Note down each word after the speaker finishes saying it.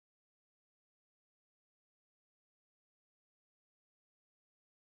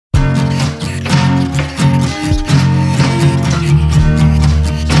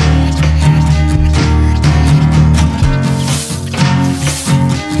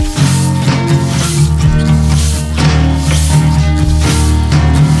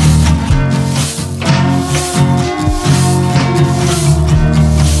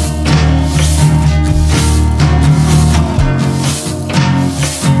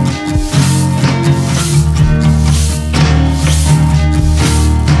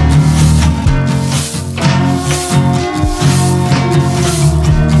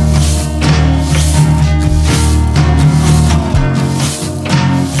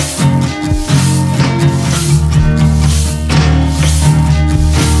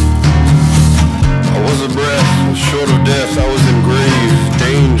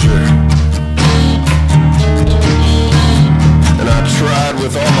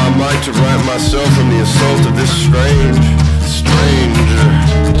mic to right myself from the assault of this strange stranger.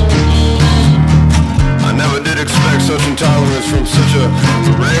 I never did expect such intolerance from such a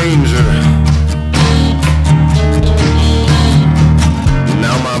ranger.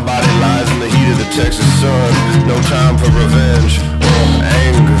 Now my body lies in the heat of the Texas sun. No time for revenge or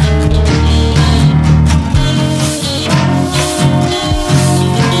anger.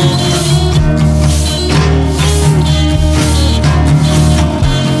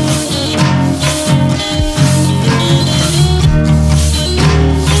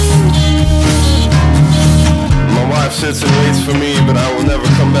 Sits and waits for me, but I will never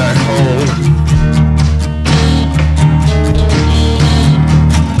come back home.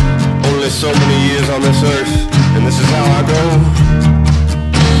 Only so many years on this earth, and this is how I go.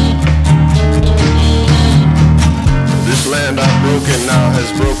 This land I've broken now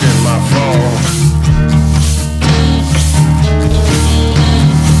has broken my fall.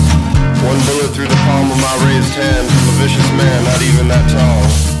 One bullet through the palm of my raised hand from a vicious man not even that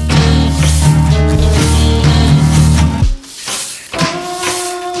tall.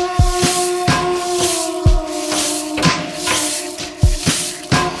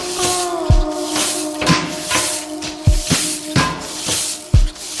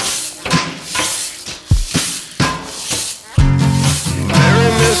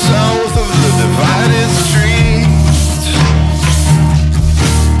 South of the divided street,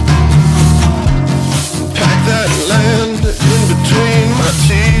 pack that land in between my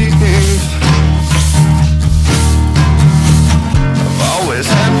teeth. I've always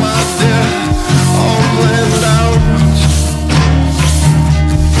had my death all planned out,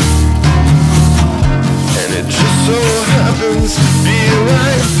 and it just so happens to be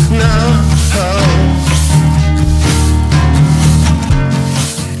right now.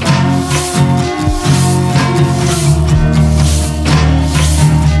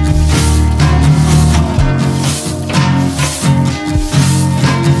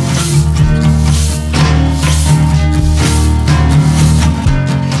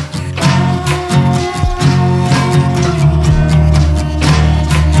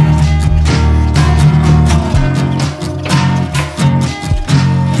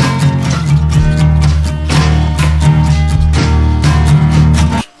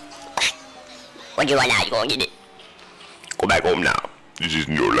 What do you want now? You gonna get it? Go back home now. This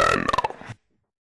isn't your land now.